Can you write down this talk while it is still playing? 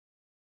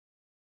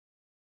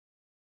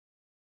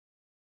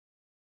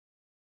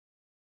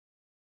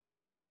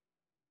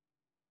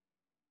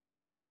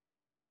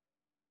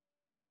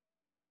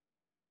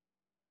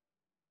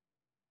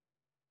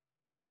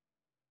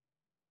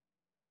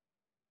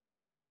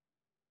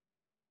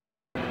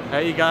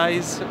Hey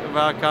guys,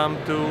 welcome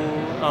to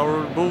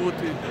our booth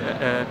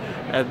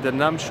at the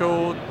NAMM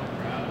show.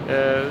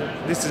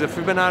 This is a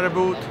Fibenare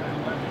booth.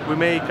 We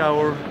make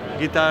our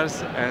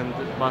guitars and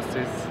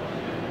basses.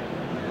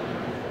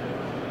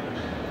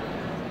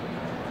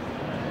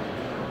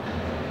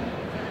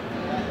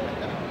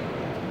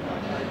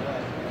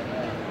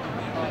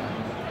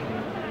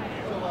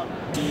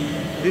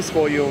 This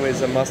volume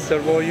is a master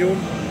volume.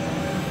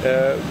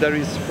 There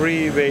is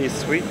three-way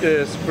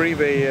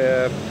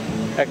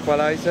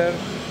equalizer,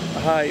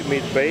 high,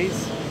 mid,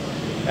 bass,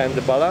 and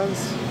the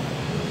balance.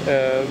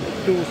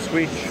 Two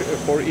switch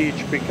for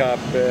each pickup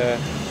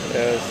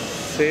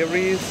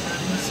series,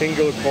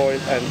 single coil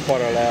and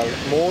parallel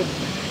mode.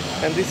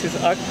 And this is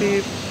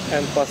active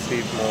and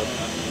passive mode.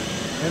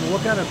 And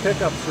what kind of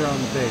pickups are on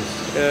the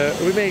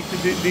bass? We make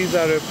these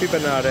are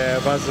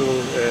Fibenare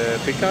Resolve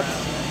pickups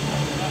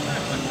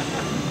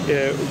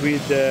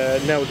with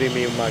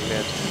neodymium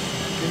magnets.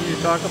 Can you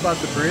talk about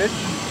the bridge?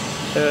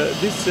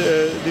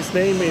 This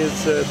name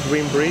is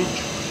Twin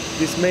Bridge.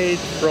 This made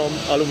from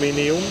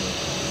aluminium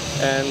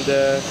and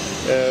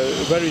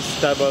very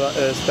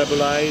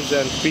stabilized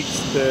and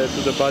fixed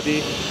to the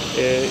body.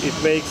 It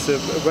makes a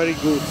very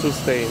good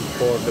sustain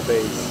for the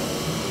bass.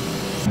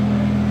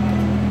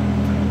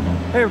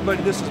 Hey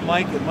everybody, this is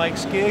Mike at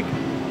Mike's Gig.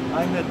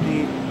 I'm at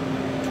the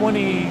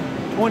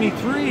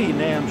 2023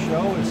 NAMM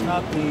show. It's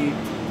not the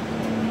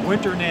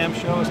winter NAMM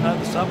show, it's not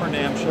the summer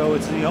NAMM show,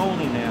 it's the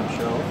only NAMM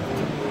show.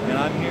 And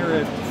I'm here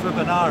at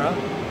Fibenare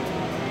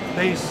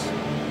bass.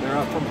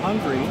 They're from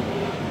Hungary,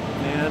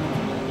 and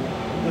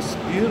this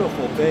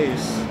beautiful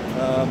bass,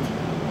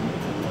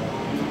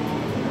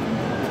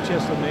 it's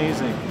just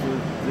amazing.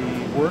 The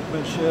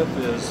workmanship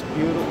is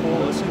beautiful.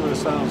 Let's see what it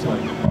sounds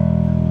like. I'm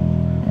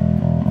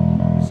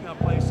just going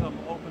to play some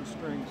open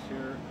strings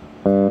here.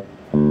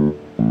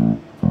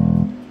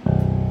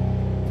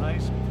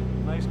 Nice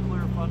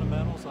clear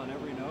fundamentals on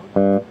every note.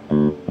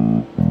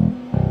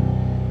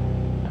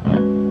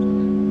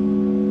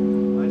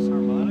 Nice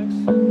harmonics.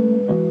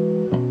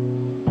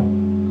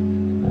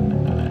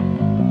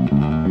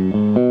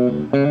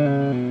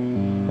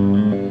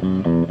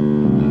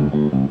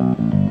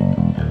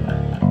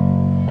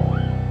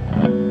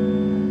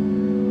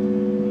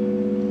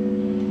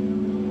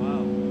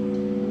 Wow.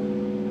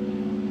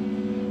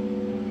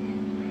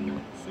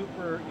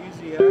 Super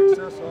easy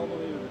access all the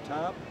way to the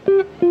top.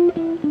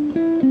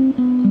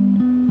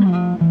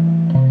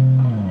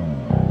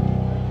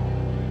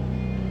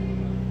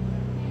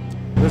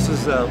 This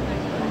is a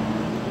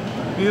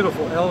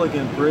beautiful,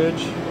 elegant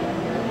bridge.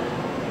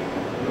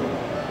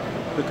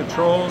 The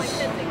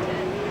controls,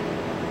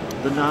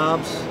 the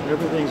knobs,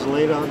 everything's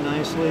laid out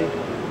nicely.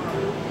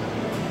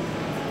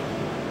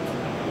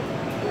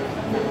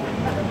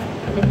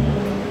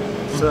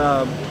 It's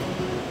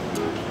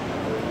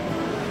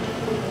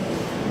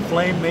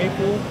flame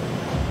maple,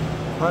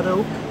 hot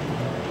oak,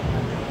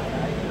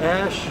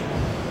 ash,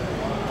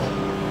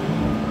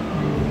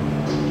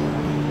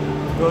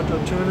 Goto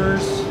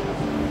tuners.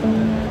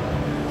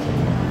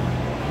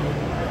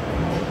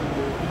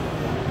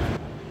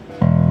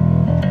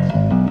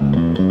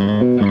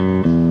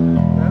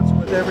 That's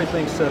with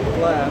everything set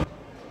flat.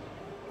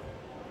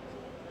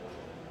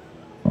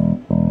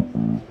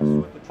 Just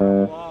with the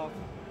treble off.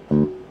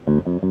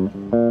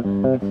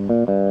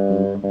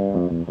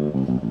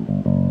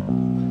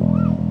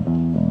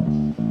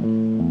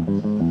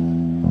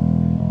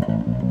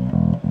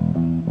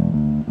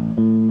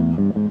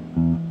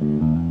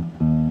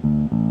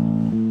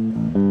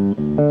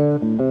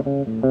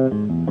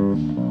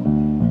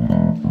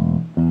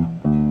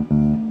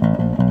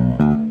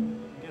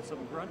 Get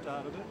some grunt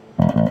out of it.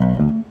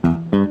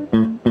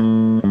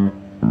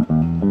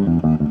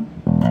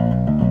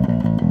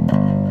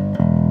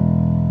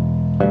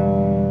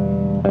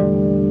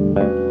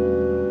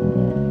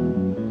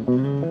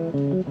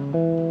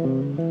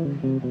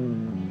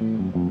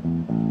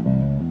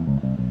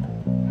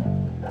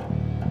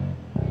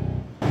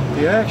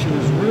 The action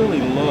is really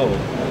low, I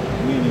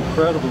mean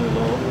incredibly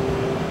low.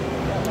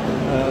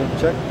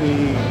 Check the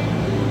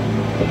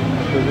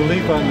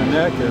relief on the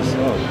neck is,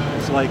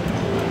 it's like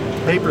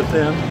paper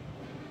thin,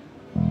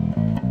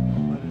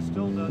 but it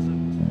still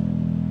doesn't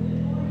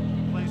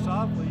play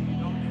softly. You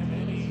don't get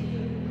any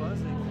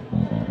buzzing.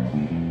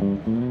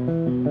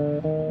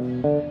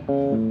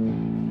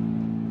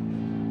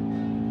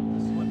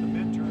 Just let the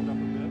mid turn up a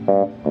bit.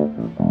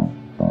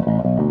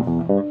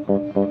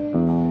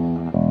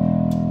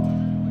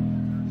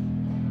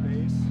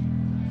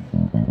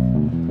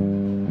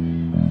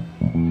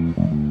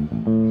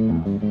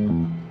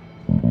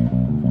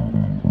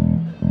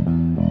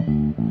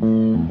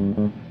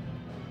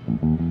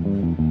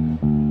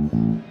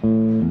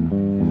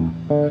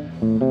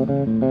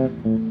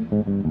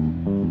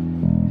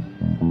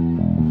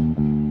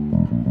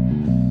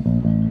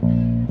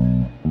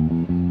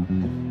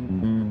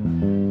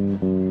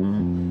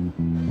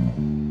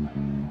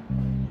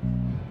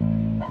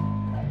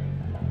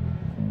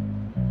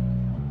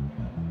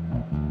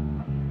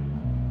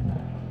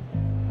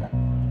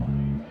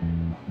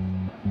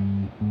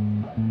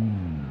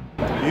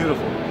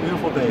 Beautiful.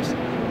 Beautiful bass.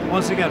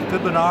 Once again,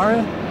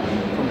 Fibenare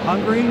from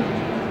Hungary.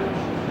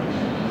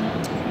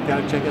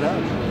 Gotta check it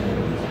out.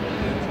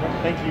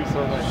 Thank you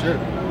so much. Sure.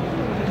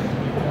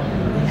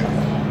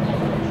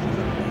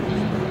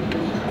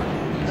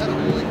 That'll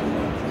really